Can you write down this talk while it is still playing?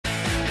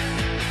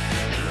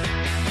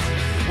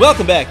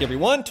Welcome back,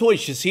 everyone.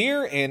 Toyshiz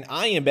here, and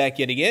I am back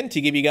yet again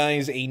to give you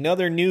guys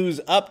another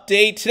news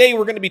update. Today,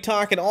 we're going to be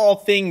talking all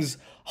things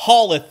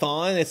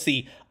Haulathon. It's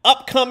the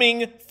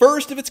upcoming,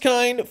 first of its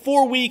kind,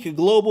 4-week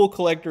global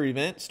collector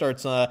event.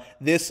 Starts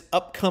this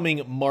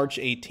upcoming March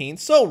 18th,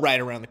 so right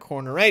around the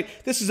corner, right?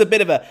 This is a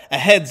bit of a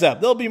heads up.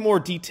 There'll be more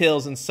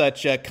details and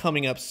such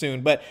coming up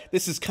soon, but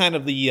this is kind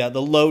of the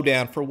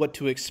lowdown for what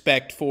to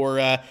expect for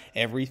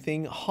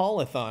everything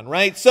Haulathon,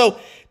 right? So,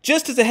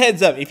 just as a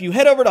heads up, if you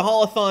head over to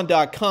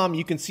haulathon.com,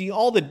 you can see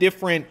all the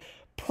different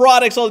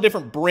products, all the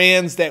different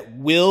brands that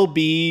will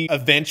be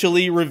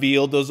eventually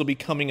revealed. Those will be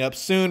coming up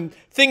soon.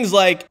 Things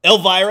like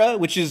Elvira,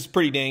 which is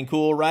pretty dang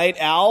cool, right?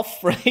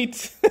 Alf,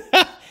 right?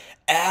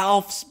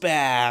 Alf's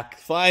back,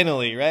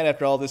 finally, right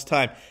after all this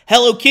time.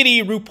 Hello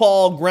Kitty,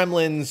 RuPaul,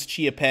 Gremlins,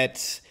 Chia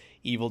Pet,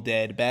 Evil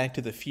Dead, Back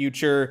to the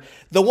Future.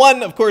 The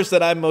one, of course,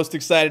 that I'm most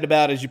excited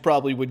about, as you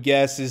probably would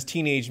guess, is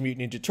Teenage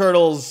Mutant Ninja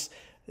Turtles.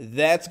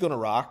 That's gonna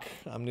rock.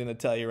 I'm gonna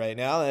tell you right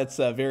now. That's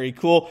very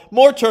cool.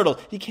 More turtles.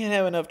 You can't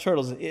have enough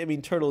turtles. I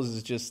mean, Turtles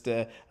is just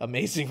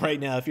amazing right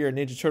now. If you're a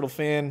Ninja Turtle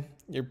fan,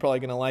 you're probably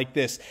gonna like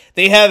this.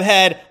 They have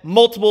had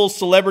multiple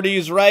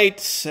celebrities,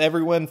 right?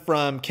 Everyone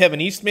from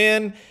Kevin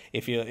Eastman.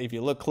 If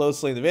you look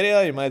closely in the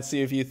video, you might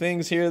see a few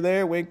things here or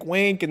there. Wink,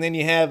 wink. And then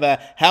you have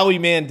Howie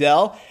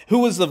Mandel, who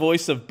was the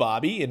voice of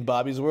Bobby in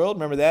Bobby's World.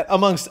 Remember that?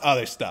 Amongst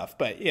other stuff.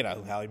 But you know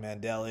who Howie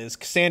Mandel is.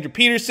 Cassandra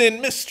Peterson,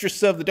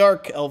 Mistress of the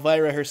Dark,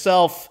 Elvira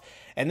herself.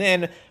 And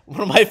then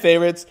one of my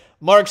favorites,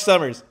 Mark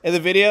Summers. In the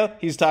video,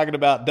 he's talking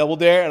about Double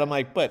Dare, and I'm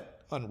like, but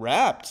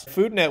Unwrapped,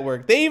 Food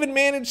Network. They even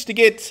managed to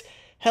get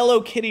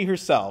Hello Kitty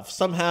herself.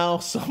 Somehow,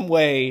 some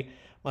way,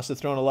 must have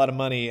thrown a lot of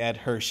money at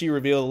her. She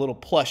revealed a little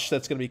plush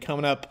that's going to be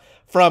coming up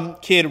from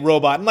Kid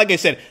Robot. And like I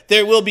said,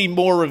 there will be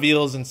more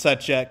reveals and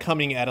such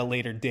coming at a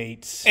later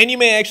date. And you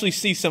may actually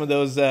see some of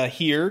those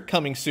here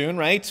coming soon,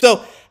 right?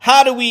 So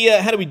how do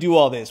we do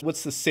all this?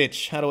 What's the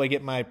sitch? How do I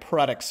get my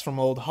products from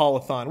old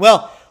Haulathon?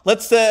 Well,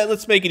 let's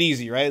make it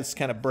easy, right? Let's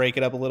kind of break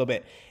it up a little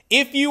bit.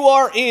 If you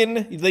are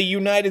in the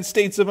United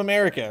States of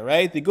America,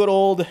 right? The good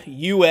old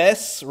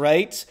U.S.,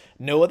 right?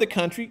 No other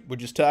country. We're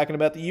just talking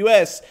about the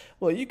U.S.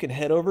 Well, you can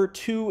head over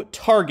to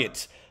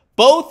Target.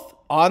 Both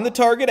on the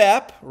Target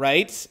app,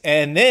 right?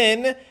 And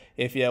then,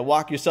 if you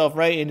walk yourself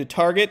right into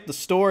Target, the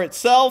store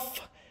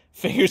itself,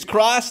 fingers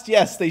crossed,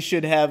 yes, they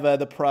should have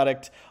the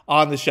product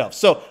on the shelf.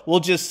 So, we'll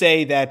just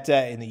say that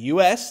in the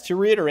U.S., to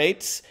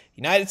reiterate,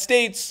 United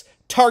States,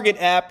 Target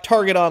app,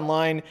 Target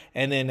online,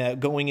 and then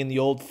going in the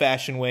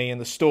old-fashioned way in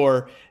the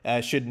store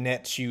should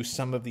net you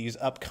some of these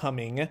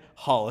upcoming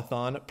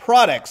Haulathon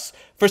products.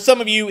 For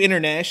some of you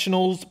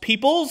international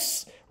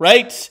peoples,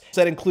 right?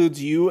 That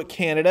includes you,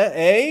 Canada,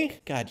 eh?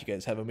 God, you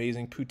guys have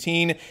amazing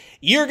poutine.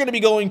 You're going to be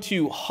going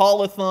to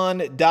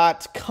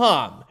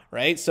haulathon.com,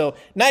 right? So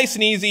nice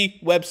and easy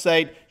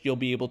website. You'll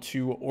be able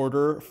to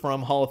order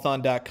from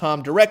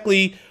haulathon.com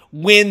directly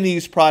when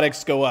these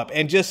products go up.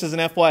 And just as an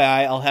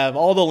FYI, I'll have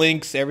all the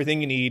links, everything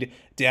you need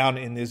down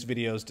in this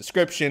video's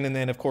description. And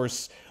then, of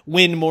course,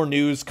 when more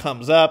news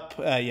comes up,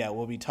 yeah,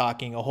 we'll be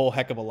talking a whole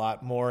heck of a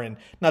lot more. And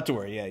not to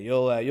worry, yeah,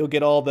 you'll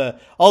get all the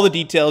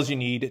details you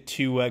need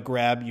to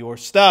grab your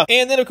stuff.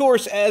 And then, of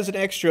course, as an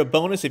extra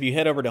bonus, if you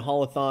head over to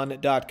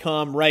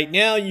haulathon.com right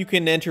now, you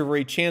can enter for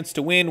a chance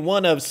to win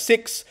one of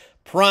 6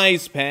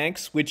 prize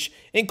packs, which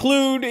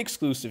include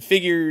exclusive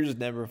figures,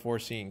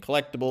 never-before-seen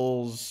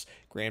collectibles,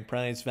 grand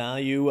prize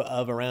value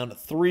of around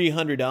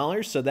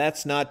 $300, so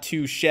that's not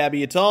too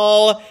shabby at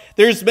all.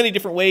 There's many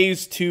different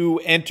ways to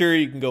enter.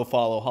 You can go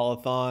follow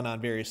Haulathon on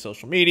various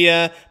social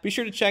media. Be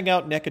sure to check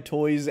out NECA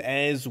Toys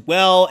as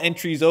well.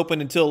 Entries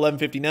open until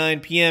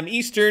 11:59 p.m.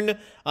 Eastern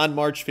on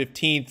March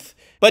 15th.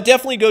 But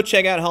definitely go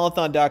check out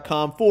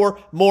haulathon.com for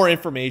more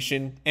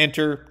information.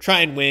 Enter,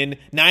 try and win.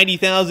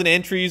 90,000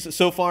 entries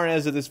so far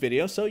as of this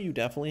video, so you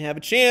definitely have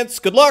a chance.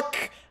 Good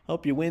luck!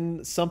 Hope you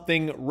win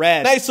something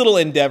rad. Nice little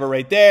endeavor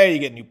right there. You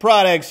get new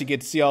products, you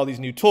get to see all these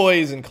new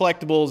toys and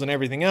collectibles and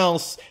everything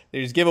else.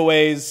 There's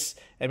giveaways.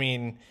 I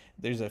mean,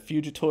 there's a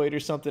Fugitoid or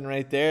something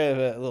right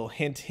there. A little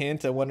hint,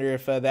 hint. I wonder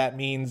if that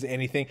means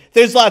anything.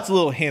 There's lots of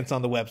little hints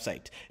on the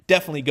website.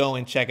 Definitely go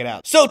and check it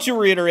out. So to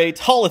reiterate,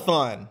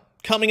 Haulathon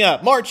coming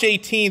up March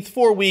 18th,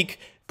 4-week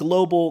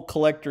global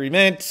collector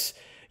event.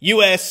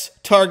 US,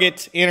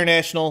 Target,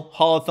 International,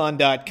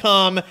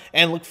 haulathon.com,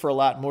 and look for a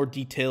lot more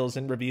details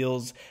and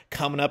reveals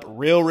coming up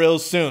real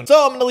soon.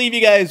 So I'm going to leave you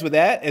guys with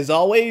that. As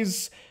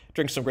always,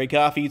 drink some great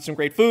coffee, eat some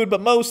great food, but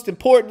most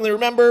importantly,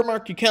 remember,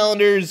 mark your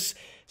calendars,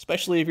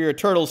 especially if you're a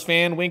Turtles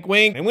fan, wink,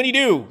 wink. And when you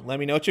do, let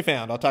me know what you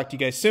found. I'll talk to you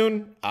guys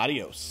soon.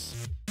 Adios.